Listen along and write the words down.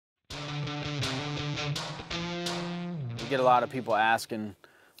get a lot of people asking,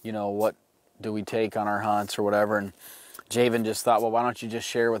 you know, what do we take on our hunts or whatever, and Javen just thought, well, why don't you just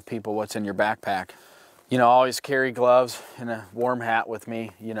share with people what's in your backpack? You know, I always carry gloves and a warm hat with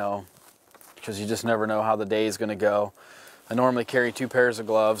me, you know, because you just never know how the day is going to go. I normally carry 2 pairs of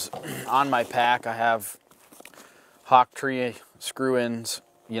gloves. On my pack, I have Hake tree screw-ins,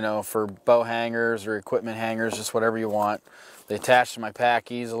 you know, for bow hangers or equipment hangers, just whatever you want. They attach to my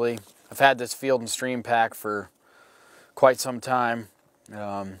pack easily. I've had this Field and Stream pack for quite some time.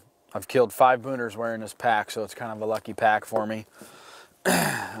 I've killed 5 booners wearing this pack, so it's kind of a lucky pack for me.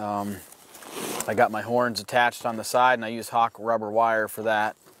 I got my horns attached on the side, and I use Hake rubber wire for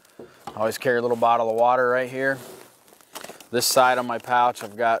that. I always carry a little bottle of water right here. This side on my pouch,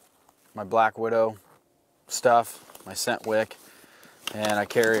 I've got my Black Widow stuff, my scent wick, and I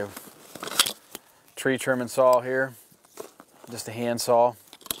carry a tree trimming saw here, just a hand saw.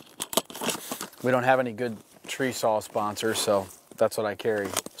 We don't have any good tree saw sponsors, so that's what I carry,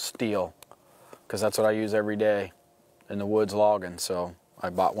 steel, because that's what I use every day in the woods logging, so I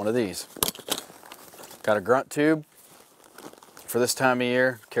bought one of these. Got a grunt tube for this time of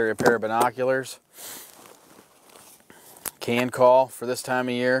year, carry a pair of binoculars. Can call for this time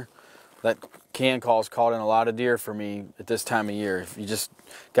of year. That can call's called in a lot of deer for me at this time of year. You just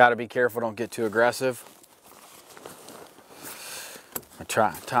got to be careful, don't get too aggressive. A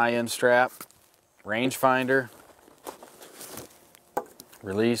tie-in strap, rangefinder,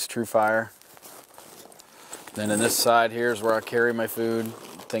 release, true fire. Then in this side here is where I carry my food,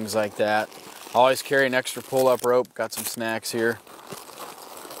 things like that. I always carry an extra pull-up rope, got some snacks here.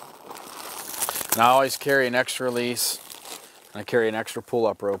 And I always carry an extra release, and I carry an extra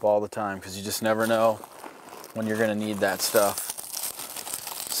pull-up rope all the time because you just never know when you're gonna need that stuff.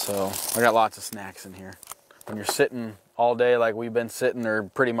 So I got lots of snacks in here. When you're sitting all day like we've been sitting, or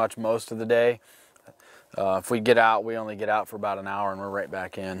pretty much most of the day, if we get out, we only get out for about an hour and we're right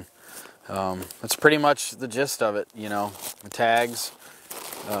back in. That's pretty much the gist of it, you know, the tags.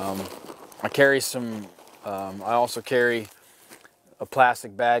 I carry some, I also carry a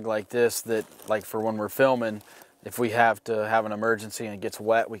plastic bag like this that, like for when we're filming, if we have to have an emergency and it gets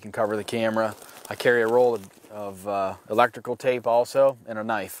wet, we can cover the camera. I carry a roll of electrical tape also, and a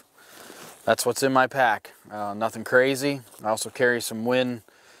knife. That's what's in my pack. Nothing crazy. I also carry some wind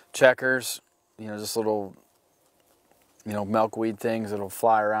checkers, you know, just little, you know, milkweed things that'll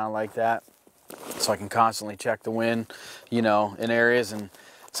fly around like that, so I can constantly check the wind, you know, in areas. And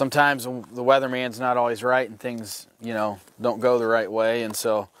sometimes the weatherman's not always right and things, you know, don't go the right way, and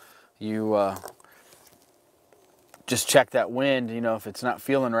so you just check that wind, you know, if it's not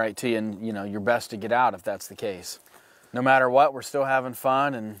feeling right to you, and, you know, you're best to get out if that's the case. No matter what, we're still having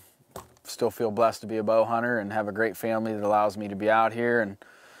fun and still feel blessed to be a bow hunter and have a great family that allows me to be out here, and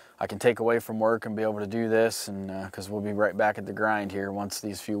I can take away from work and be able to do this, and because we'll be right back at the grind here once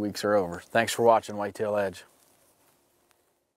these few weeks are over. Thanks for watching Whitetail Edge.